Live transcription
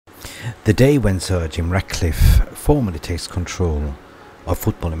The day when Sir Jim Ratcliffe formally takes control of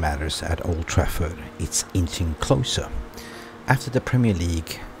footballing matters at Old Trafford, it's inching closer. After the Premier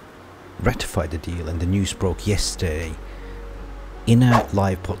League ratified the deal and the news broke yesterday, in a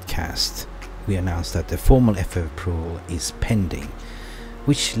live podcast we announced that the formal FA approval is pending,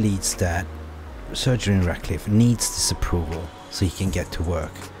 which leads that Sir Jim Ratcliffe needs this approval so he can get to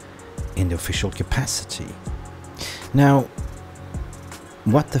work in the official capacity. Now,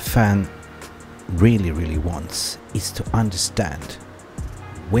 what the fan really wants is to understand,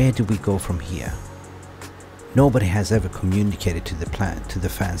 where do we go from here? Nobody has ever communicated to the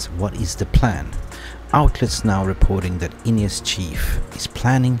fans what is the plan. Outlets now reporting that Ineos chief is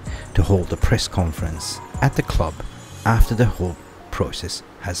planning to hold a press conference at the club after the whole process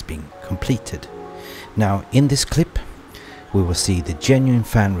has been completed. Now, in this clip we will see the genuine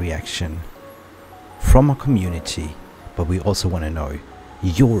fan reaction from our community, but we also want to know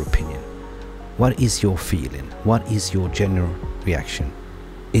your opinion. What is your feeling? What is your general reaction?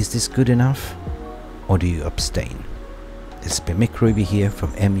 Is this good enough, or do you abstain? This has been Mick Ruby here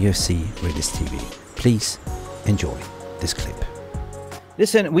from MUFC Readers TV. Please enjoy this clip.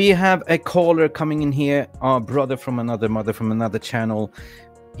 Listen, we have a caller coming in here, our brother from another mother from another channel.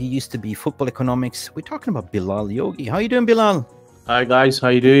 He used to be Football Economics. We're talking about Bilal Jogi. How you doing, Bilal? Hi guys, how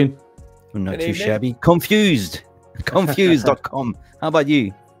you doing? Not too shabby. Confused.com. How about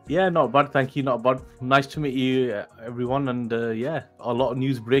you? Yeah, not bad, thank you, not bad. Nice to meet you, everyone, and yeah, a lot of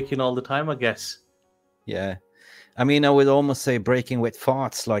news breaking all the time, I guess. Yeah, I mean, I would almost say breaking with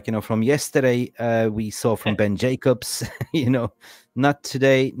farts, like, you know, from yesterday, we saw from Ben Jacobs, you know, not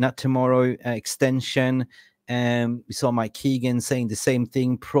today, not tomorrow, extension. We saw Mike Keegan saying the same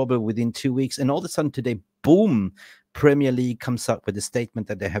thing, probably within 2 weeks. And all of a sudden today, boom, Premier League comes up with a statement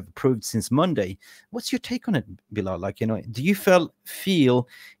that they have approved since Monday. What's your take on it, Bilal? Like, you know, do you feel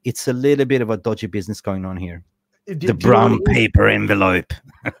it's a little bit of a dodgy business going on here? The brown paper envelope.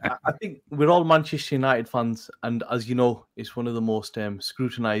 I think we're all Manchester United fans, and as you know, it's one of the most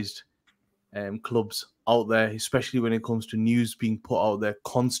scrutinized clubs out there, especially when it comes to news being put out there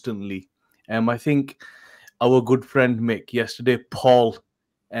constantly. I think our good friend Mick yesterday, Paul,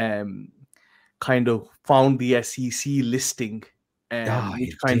 kind of found the SEC listing,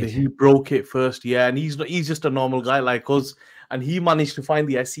 which kind of he broke it first, yeah. And he's just a normal guy like us, and he managed to find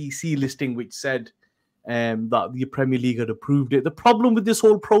the SEC listing which said that the Premier League had approved it. The problem with this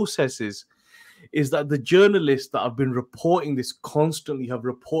whole process is that the journalists that have been reporting this constantly have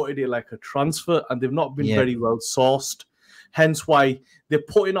reported it like a transfer, and they've not been very well sourced. Hence why they're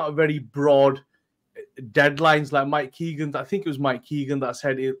putting out a very broad deadlines. Like Mike Keegan, I think it was Mike Keegan that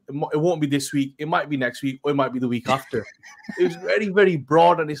said it won't be this week, it might be next week, or it might be the week after. It was very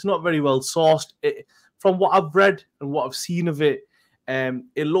broad, and it's not very well sourced. From what I've read and what I've seen of it,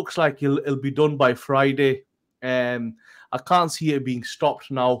 it looks like it'll be done by Friday. I can't see it being stopped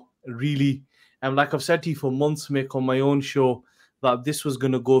now, really. And like I've said to you for months, Mick, on my own show, that this was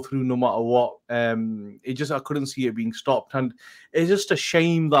going to go through no matter what. I couldn't see it being stopped, and it's just a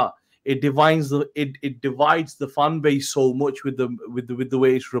shame that it divides the fan base so much with the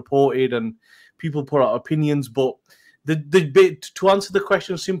way it's reported, and people put out opinions. But to answer the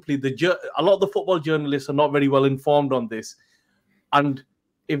question simply, a lot of the football journalists are not very well informed on this, and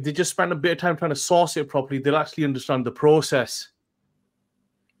if they just spend a bit of time trying to source it properly, they'll actually understand the process.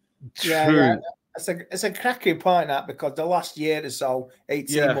 Yeah. It's a cracking point, that, because the last year or so,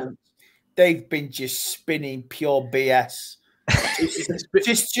 18 months, they've been just spinning pure BS.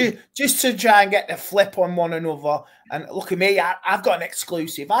 just to try and get the flip on one another. And look at me, I've got an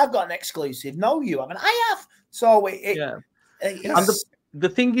exclusive. No, you haven't. I have. So and the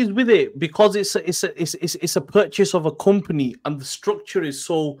thing is with it, because it's a purchase of a company, and the structure is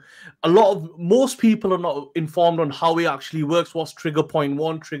so, most people are not informed on how it actually works. What's trigger point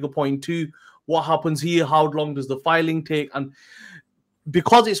 1, trigger point 2, what happens here, how long does the filing take? And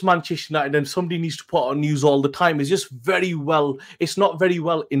because it's Manchester United and somebody needs to put on news all the time, it's not very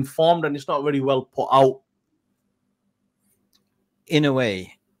well informed, and it's not very well put out. In a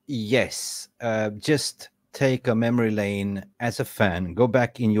way, yes. Just take a memory lane as a fan, go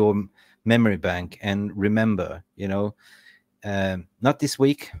back in your memory bank and remember, you know, not this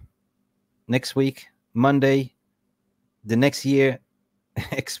week, next week, Monday, the next year,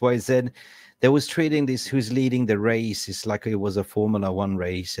 XYZ. They was treating this who's leading the race is like it was a Formula 1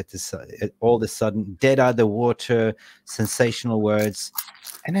 race. All of a sudden, dead out of the water, sensational words.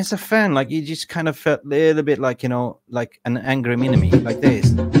 And as a fan, like, you just kind of felt a little bit like, you know, like an angry enemy, like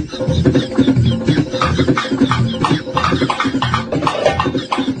this.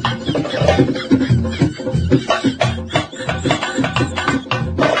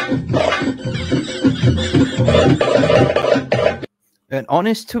 an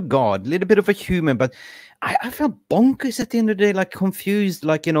honest to God, little bit of a human, but I felt bonkers at the end of the day, like confused,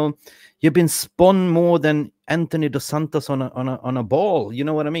 like, you know, you've been spun more than Anthony Dos Santos on a ball. You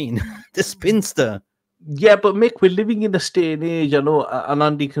know what I mean? The spinster. Yeah, but Mick, we're living in a day and age, I know, and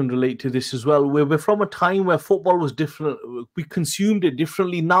Andy can relate to this as well. We're from a time where football was different. We consumed it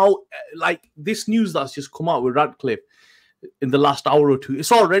differently. Now, like this news that's just come out with Rattcliffe in the last hour or two,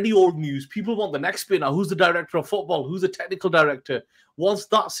 it's already old news. People want the next bit now. Who's the director of football? Who's the technical director? Once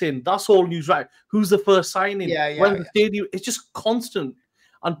that's in, that's all news, right? Who's the first signing? When the stadium? It's just constant.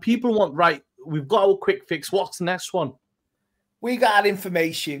 And people want, right, we've got our quick fix. What's the next one? We got our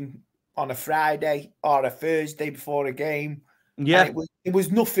information on a Friday or a Thursday before a game. Yeah. It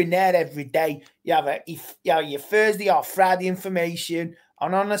was nothing there every day. You have your Thursday or Friday information,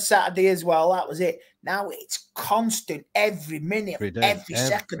 and on a Saturday as well. That was it. Now it's constant every minute, every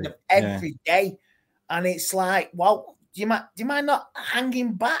second of every day. And it's like, well, do you mind not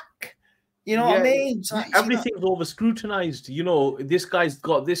hanging back? You know what I mean? Like, everything's over scrutinized. You know, this guy's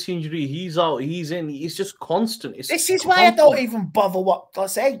got this injury. He's out. He's in. It's just constant. This is why I don't even bother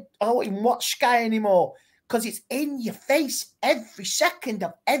I don't even watch Sky anymore, because it's in your face every second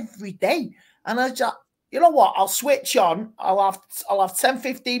of every day. And I just, you know what? I'll switch on. I'll have 10,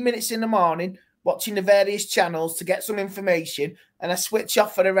 15 minutes in the morning watching the various channels to get some information, and I switch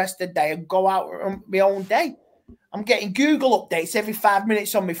off for the rest of the day and go out on my own day. I'm getting Google updates every 5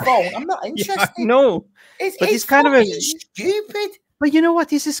 minutes on my phone. I'm not interested. No, it's kind of stupid. But you know what?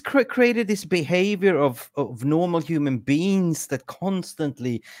 This has created this behavior of normal human beings that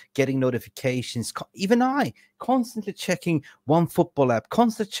constantly getting notifications. Even I constantly checking one football app,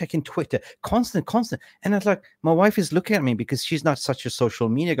 constantly checking Twitter, constant. And it's like, my wife is looking at me because she's not such a social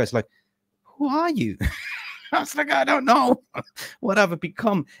media guy. She's like, who are you? I was like, I don't know what I've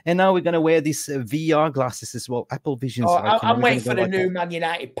become. And now we're going to wear these VR glasses as well. Apple Visions. Oh, I'm waiting for the new Man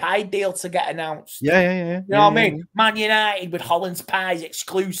United pie deal to get announced. Yeah. You know what I mean? Man United with Holland's pies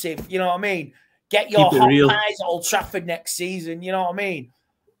exclusive. You know what I mean? Get your hot pies at Old Trafford next season. You know what I mean?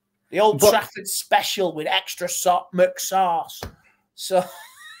 The Old Trafford special with extra Mick sauce. So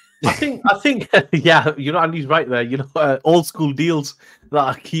I think, yeah, you know, Andy's right there. You know, old school deals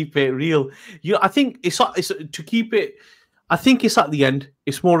that keep it real. You know, I think it's to keep it. I think it's at the end.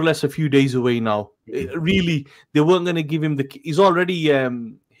 It's more or less a few days away now. Really, they weren't going to give him he's already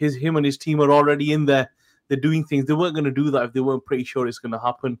him and his team are already in there. They're doing things. They weren't going to do that if they weren't pretty sure it's going to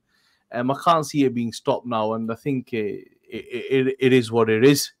happen. I can't see it being stopped now, and I think it is what it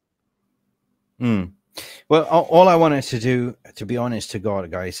is. Well, all I wanted to do, to be honest to God,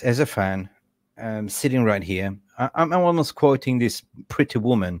 guys, as a fan, sitting right here, I'm almost quoting this pretty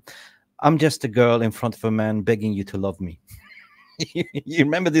woman. I'm just a girl in front of a man begging you to love me. You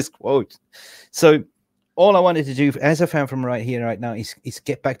remember this quote? So all I wanted to do as a fan from right here, right now, is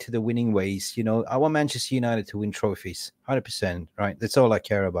get back to the winning ways. You know, I want Manchester United to win trophies, 100%, right? That's all I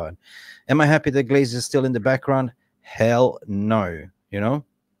care about. Am I happy that Glazers is still in the background? Hell no, you know?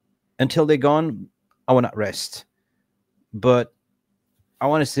 Until they're gone, I want to rest. But I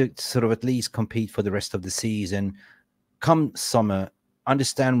want us to sort of at least compete for the rest of the season. Come summer,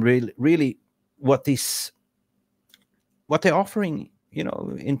 understand really what they're offering, you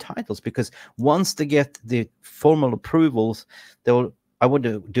know, in titles, because once they get the formal approvals, I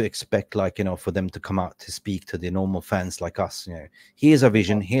would do expect, like, you know, for them to come out to speak to the normal fans like us. You know, here's a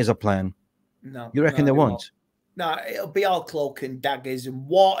vision, here's a plan. No, you reckon they won't? No, it'll be all cloak and daggers and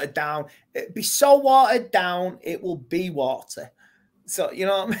watered down. It'll be so watered down, it will be water. So, you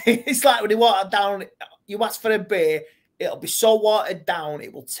know what I mean? It's like when you water down, you ask for a beer, it'll be so watered down,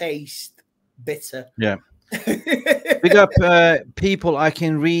 it will taste bitter. Yeah. Big up, people. I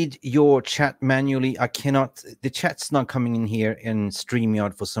can read your chat manually. I cannot. The chat's not coming in here in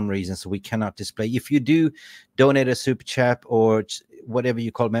StreamYard for some reason, so we cannot display. If you do donate a super chat or whatever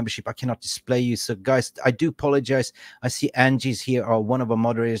you call membership, I cannot display you. So, guys, I do apologize. I see Angie's here, or one of our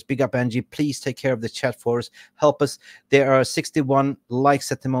moderators. Big up, Angie. Please take care of the chat for us. Help us. There are 61 likes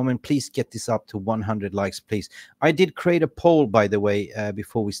at the moment. Please get this up to 100 likes, please. I did create a poll, by the way,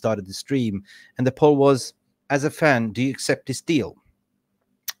 before we started the stream, and the poll was, as a fan, do you accept this deal?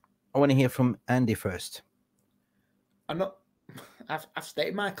 I want to hear from Andy first. I've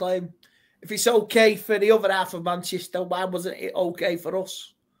stated my claim. If it's okay for the other half of Manchester, why wasn't it okay for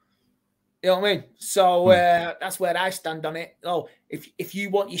us? You know what I mean? So that's where I stand on it. Oh, if you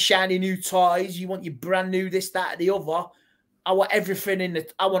want your shiny new toys, you want your brand new this, that, or the other, I want everything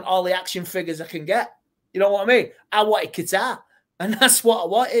I want all the action figures I can get. You know what I mean? I wanted Qatar, and that's what I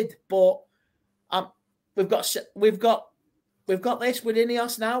wanted. But we've got this with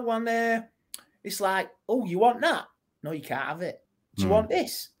Ineos now, and it's like, oh, you want that? No, you can't have it. Do you want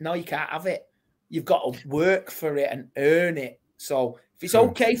this? No, you can't have it. You've got to work for it and earn it. So if it's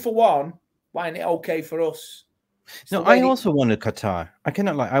okay for one, why isn't it okay for us? No, I also wanted Qatar. I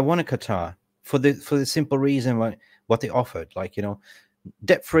cannot lie. I wanted Qatar for the simple reason what they offered, like, you know,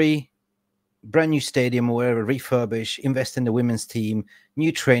 debt-free, brand new stadium or whatever, refurbish, invest in the women's team,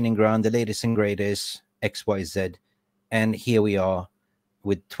 new training ground, the latest and greatest, XYZ. And here we are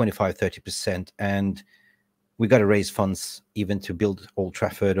with 25-30%. And we got to raise funds even to build Old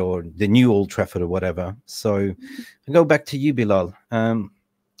Trafford or the new Old Trafford or whatever. So I go back to you, Bilal.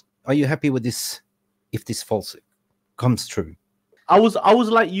 Are you happy with this if this comes true? I was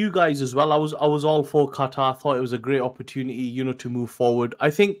like you guys as well. I was all for Qatar. I thought it was a great opportunity, you know, to move forward. I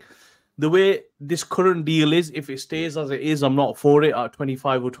think the way this current deal is, if it stays as it is, I'm not for it at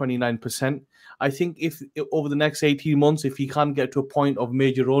 25 or 29%. I think if over the next 18 months, if he can get to a point of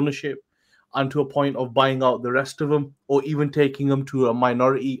major ownership and to a point of buying out the rest of them, or even taking them to a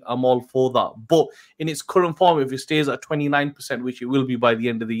minority, I'm all for that. But in its current form, if it stays at 29%, which it will be by the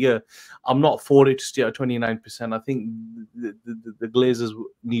end of the year, I'm not for it to stay at 29%. I think the Glazers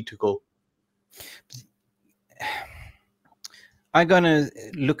need to go. I'm going to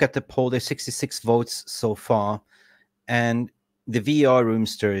look at the poll. There's 66 votes so far. And the VR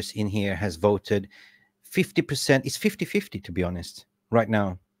Roomsters in here has voted 50%. It's 50-50, to be honest, right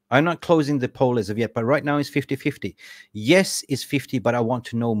now. I'm not closing the poll as of yet, but right now it's 50-50. Yes is 50, but I want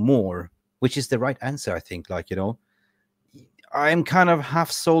to know more, which is the right answer, I think. Like, you know, I'm kind of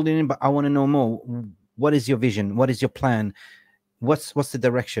half sold in, but I want to know more. What is your vision? What is your plan? What's the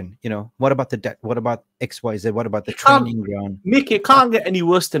direction? You know, what about the debt? What about XYZ? What about the training ground? Mick, it can't get any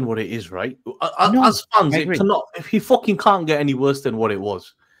worse than what it is, right? No, as fans, it cannot. If he fucking can't get any worse than what it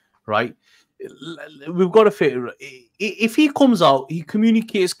was, right? We've got to fit. If he comes out, he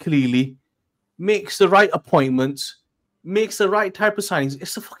communicates clearly, makes the right appointments, makes the right type of signings.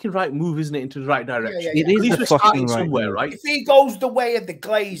 It's the fucking right move, isn't it, into the right direction? It is the fucking right somewhere, right? If he goes the way of the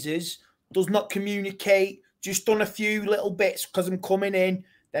Glazers, does not communicate, just done a few little bits because I'm coming in,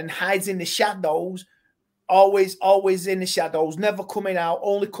 then hides in the shadows, always in the shadows, never coming out,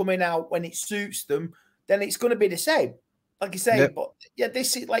 only coming out when it suits them, then it's going to be the same. Like you say, yep. But yeah,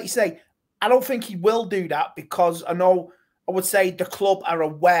 this is like you say. I don't think he will do that because I would say the club are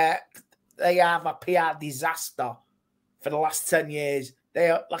aware they have a PR disaster for the last 10 years. They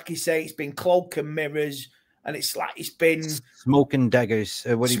are, like you say, it's been cloak and mirrors, and it's like it's been smoke and daggers.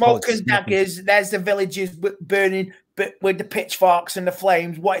 What do you call it? Smoke and daggers. There's the villages burning, but with the pitchforks and the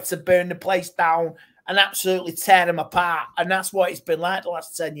flames, wanting to burn the place down and absolutely tear them apart. And that's what it's been like the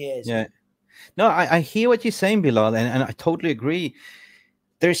last 10 years. Yeah. No, I hear what you're saying, Bilal, and I totally agree.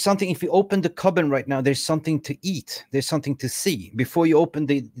 There's something, if you open the cupboard right now, there's something to eat. There's something to see. Before you open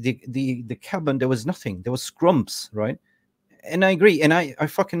the cabin, there was nothing. There was scrumps, right? And I agree. And I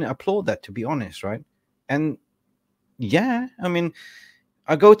fucking applaud that, to be honest, right? And yeah, I mean,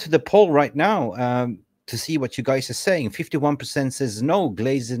 I go to the poll right now to see what you guys are saying. 51% says no,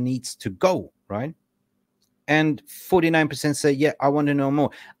 Glazer needs to go, right? And 49% say, yeah, I want to know more.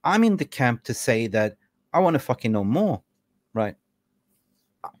 I'm in the camp to say that I want to fucking know more, right?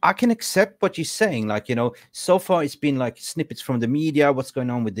 I can accept what you're saying. Like, you know, so far it's been like snippets from the media. What's going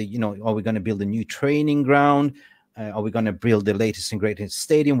on with the, you know, are we going to build a new training ground? Are we going to build the latest and greatest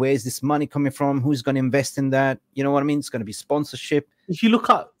stadium? Where is this money coming from? Who's going to invest in that? You know what I mean? It's going to be sponsorship. If you look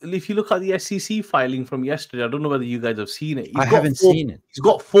at the SEC filing from yesterday, I don't know whether you guys have seen it. I haven't seen it. He's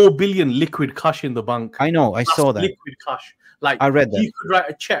got 4 billion liquid cash in the bank. I know. I saw that. Liquid cash. Like, I read that. He could write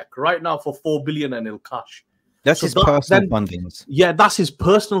a check right now for 4 billion and it'll cash. That's his personal fundings. Yeah, that's his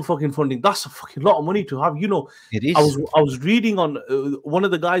personal fucking funding. That's a fucking lot of money to have. You know, it is. I was reading on one of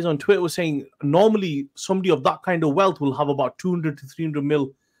the guys on Twitter was saying normally somebody of that kind of wealth will have about 200 to 300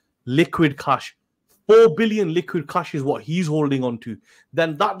 mil liquid cash. 4 billion liquid cash is what he's holding on to.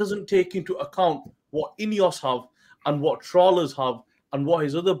 Then that doesn't take into account what Ineos have and what Trawlers have and what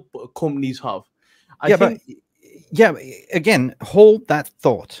his other companies have. Again, hold that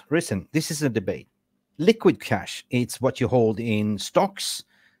thought. Listen, this is a debate. Liquid cash, it's what you hold in stocks,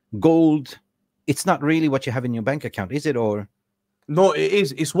 gold. It's not really what you have in your bank account, is it? Or no, it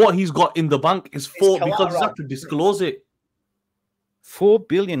is. It's what he's got in the bank. It's because he's have to disclose it. 4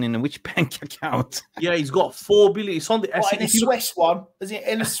 billion in which bank account? Yeah, he's got 4 billion. It's on the in a Swiss one. Is it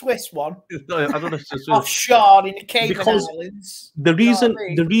in a Swiss one? No, I don't know. Offshore in the Cayman Islands. The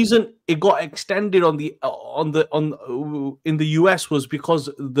reason it got extended in the US was because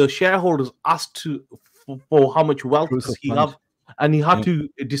the shareholders asked for how much wealth does he have, and he had to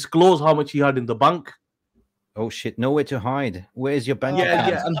disclose how much he had in the bank. Oh shit! Nowhere to hide. Where's your bank account?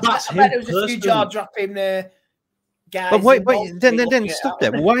 Yeah, and that's him. There was a few jaw dropping guys. But wait, then stop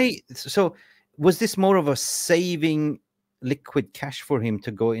there. Why? So was this more of a saving liquid cash for him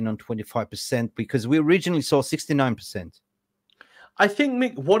to go in on 25%? Because we originally saw 69%. I think,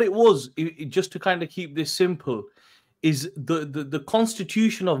 Mick, what it was, just to kind of keep this simple, is the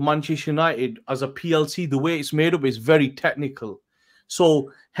constitution of Manchester United as a PLC, the way it's made up is very technical.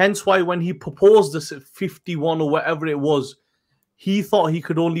 So hence why when he proposed this at 51 or whatever it was, he thought he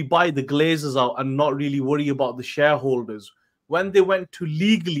could only buy the Glazers out and not really worry about the shareholders. When they went to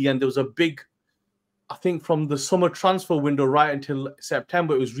legally, and there was a big, I think from the summer transfer window right until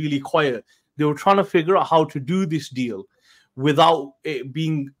September, it was really quiet. They were trying to figure out how to do this deal without it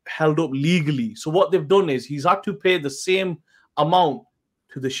being held up legally. So what they've done is he's had to pay the same amount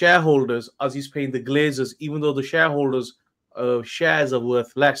to the shareholders as he's paying the Glazers, even though the shareholders' shares are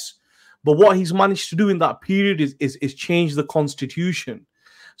worth less. But what he's managed to do in that period is change the constitution.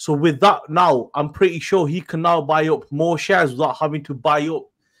 So with that now, I'm pretty sure he can now buy up more shares without having to buy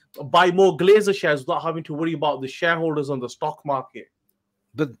more Glazer shares without having to worry about the shareholders on the stock market.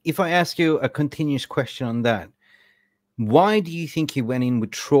 But if I ask you a continuous question on that, why do you think he went in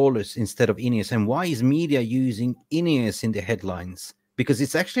with trawlers instead of Ineos? And why is media using Ineos in the headlines? Because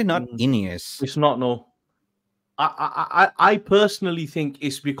it's actually not Ineos. It's not, no. I personally think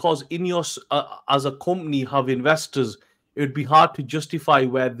it's because Ineos, as a company, have investors. It would be hard to justify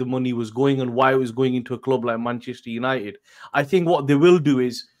where the money was going and why it was going into a club like Manchester United. I think what they will do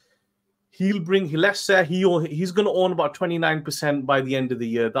is let's say he's going to own about 29% by the end of the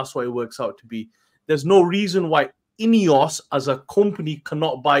year. That's what it works out to be. There's no reason why Ineos as a company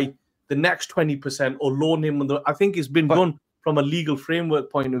cannot buy the next 20% or loan him. I think it's been done from a legal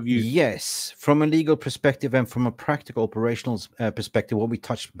framework point of view. Yes, from a legal perspective and from a practical operational perspective, what we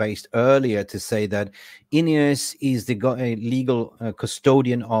touched base earlier to say that Ineos is the legal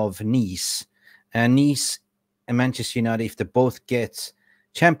custodian of Nice. And Nice and Manchester United, if they both get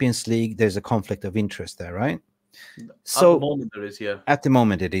Champions League, there's a conflict of interest there, right? So at the moment there is, yeah. At the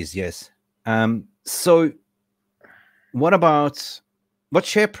moment it is, yes. So what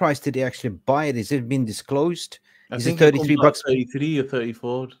share price did he actually buy it? Is it been disclosed? Is it 33 bucks? 33 or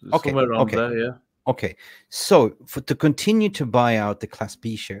 34, somewhere around there, yeah. Okay, so to continue to buy out the Class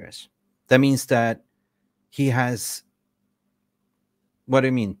B shares, that means that he has, what do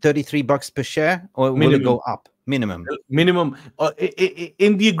you mean, 33 bucks per share, or will it go up? Minimum. Minimum.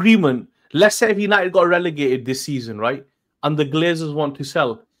 In the agreement, let's say if United got relegated this season, right, and the Glazers want to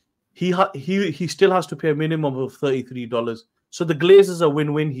sell, he still has to pay a minimum of $33. So the Glazers are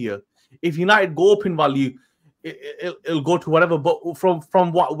win-win here. If United go up in value, it'll go to whatever. But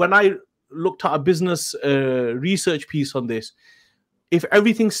from when I looked at a business research piece on this, if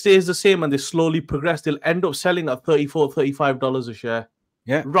everything stays the same and they slowly progress, they'll end up selling at $34, $35 a share.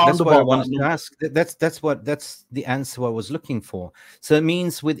 Yeah, that's what I wanted to ask. That's the answer I was looking for. So it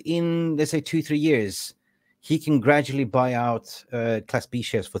means within, let's say, 2-3 years, he can gradually buy out Class B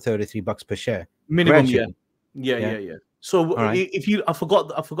shares for 33 bucks per share. Minimum, yeah. So if you, I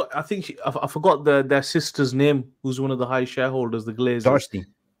forgot. I think I forgot their sister's name, who's one of the high shareholders, the Glazers.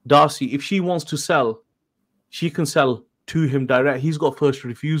 Darcy. If she wants to sell, she can sell to him direct. He's got first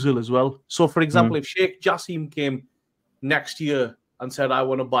refusal as well. So, for example, if Sheikh Jassim came next year and said, "I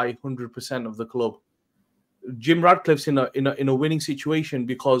want to buy 100% of the club," Jim Ratcliffe's in a winning situation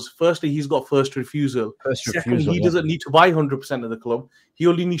because firstly, he's got first refusal. Secondly, he doesn't need to buy 100% of the club. He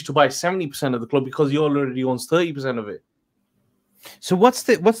only needs to buy 70% of the club because he already owns 30% of it. So what's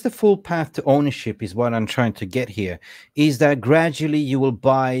the full path to ownership is what I'm trying to get here. Is that gradually you will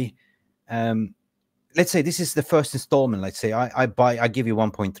buy, let's say this is the first installment. Let's say I give you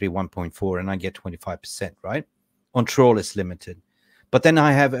 1.3, 1.4, and I get 25%, right? On Trawlers Limited. But then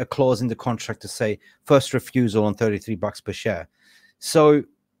I have a clause in the contract to say first refusal on 33 bucks per share. So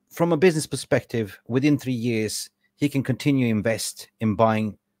from a business perspective, within 3 years, he can continue to invest in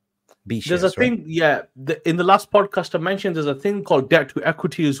buying B shares. There's a thing, yeah. In the last podcast I mentioned, there's a thing called debt to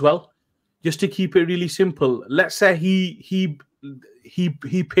equity as well. Just to keep it really simple, let's say he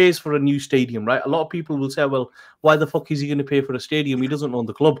pays for a new stadium, right? A lot of people will say, well, why the fuck is he going to pay for a stadium? He doesn't own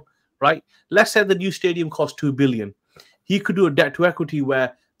the club, right? Let's say the new stadium costs $2 billion. He could do a debt to equity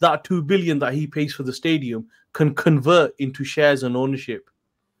where that $2 billion that he pays for the stadium can convert into shares and ownership.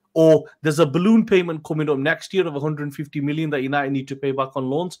 Or there's a balloon payment coming up next year of 150 million that United need to pay back on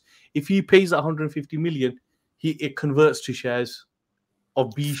loans. If he pays that 150 million, it converts to shares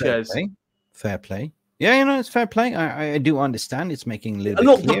of B shares. Fair play. Yeah, you know, it's fair play. I do understand. It's making a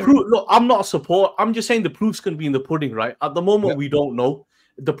little bit clearer. Look, I'm not a support. I'm just saying the proof's going to be in the pudding, right? At the moment, we don't know.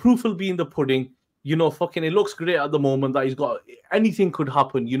 The proof will be in the pudding. You know, fucking, it looks great at the moment that he's got, anything could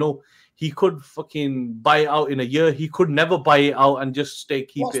happen. You know, he could fucking buy it out in a year. He could never buy it out and just keep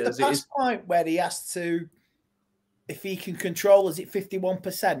it as it is. What's the point where he has to, if he can control, is it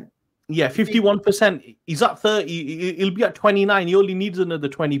 51%? Yeah, 51%. He's at 30. He'll be at 29. He only needs another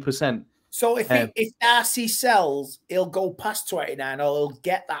 20%. So if Darcy sells, he'll go past 29, or he'll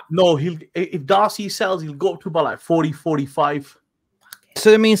get that. No, if Darcy sells, he'll go up to about like 40, 45. So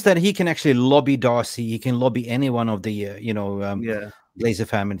that means that he can actually lobby Darcy. He can lobby any one of the, Glazer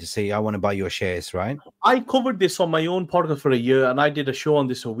family to say, I want to buy your shares, right? I covered this on my own podcast for a year, and I did a show on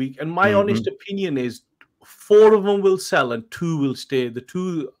this a week. And my honest opinion is 4 of them will sell and 2 will stay. The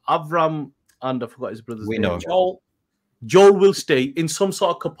 2, Avram and I forgot his brother's name. Joel will stay in some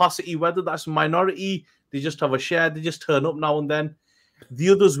sort of capacity, whether that's minority, they just have a share, they just turn up now and then. The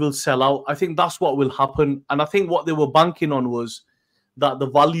others will sell out. I think that's what will happen. And I think what they were banking on was that the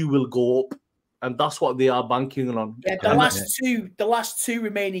value will go up, and that's what they are banking on. Yeah, the last two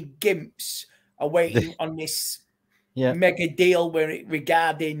remaining gimps are waiting on this mega deal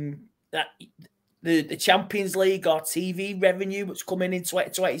regarding that the Champions League or TV revenue that's coming in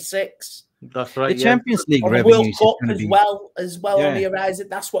 2026. That's right. The Champions League or revenue World Cup as well on the horizon.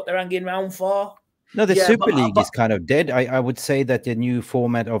 That's what they're hanging around for. No, the Super League is kind of dead. I would say that the new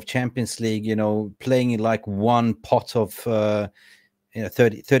format of Champions League, you know, playing in like one pot of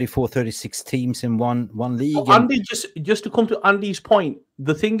 34, 36 teams in one league. Oh, Andy, just to come to Andy's point,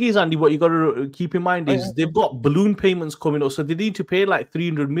 the thing is, Andy, what you got to keep in mind is they've got balloon payments coming up, so they need to pay like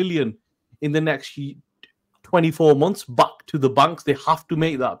 300 million in the next 24 months back to the banks. They have to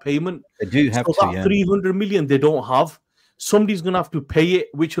make that payment. They do have to. That 300 million they don't have. Somebody's going to have to pay it,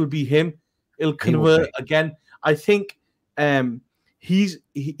 which will be him. He'll convert again. I think I'll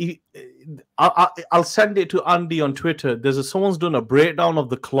send it to Andy on Twitter. Someone's done a breakdown of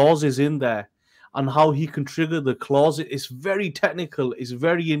the clauses in there and how he can trigger the clause. It's very technical. It's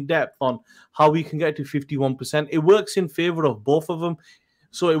very in-depth on how we can get to 51%. It works in favor of both of them.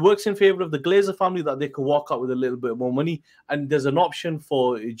 So it works in favor of the Glazer family that they can walk out with a little bit more money. And there's an option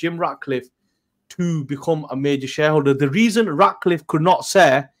for Jim Ratcliffe to become a major shareholder. The reason Ratcliffe could not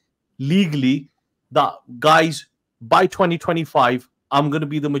say legally that, guys, by 2025, I'm going to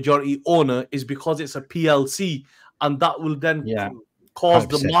be the majority owner, is because it's a PLC. And that will then cause 100%.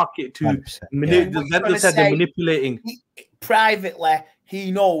 The market to they're manipulating. Privately, he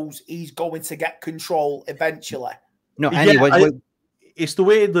knows he's going to get control eventually. No, anyway, it's the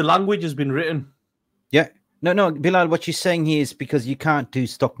way the language has been written. Yeah. No, Bilal, what you're saying here is because you can't do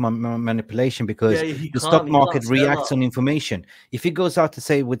stock manipulation, because the stock market reacts on information. If he goes out to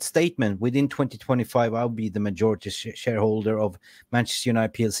say with statement, within 2025, I'll be the majority shareholder of Manchester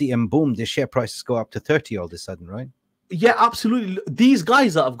United PLC, and boom, the share prices go up to 30 all of a sudden, right? Yeah, absolutely. These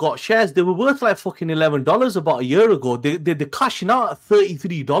guys that have got shares, they were worth like fucking $11 about a year ago. They're cashing out at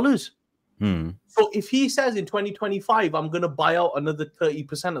 $33. So if he says in 2025, I'm going to buy out another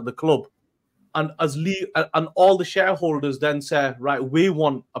 30% of the club, and and all the shareholders then say, right, we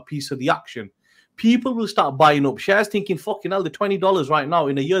want a piece of the action, people will start buying up shares thinking, fucking hell, they're $20 right now.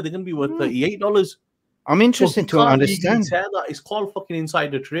 In a year, they're going to be worth $38. I'm interested to understand. That. It's called fucking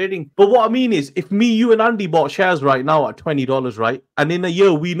insider trading. But what I mean is, if me, you, and Andy bought shares right now at $20, right, and in a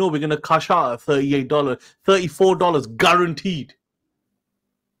year we know we're going to cash out at $38, $34 guaranteed.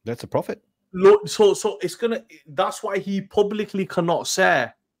 That's a profit. So it's gonna. That's why he publicly cannot say,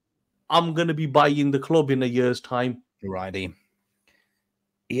 I'm gonna be buying the club in a year's time. Righty.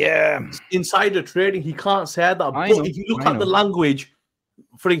 Yeah. Insider trading, he can't say that. But if you look at the language,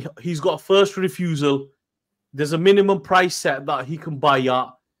 he's got first refusal. There's a minimum price set that he can buy at.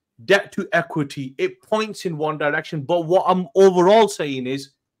 Debt to equity. It points in one direction. But what I'm overall saying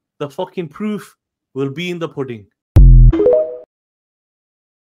is, the fucking proof will be in the pudding.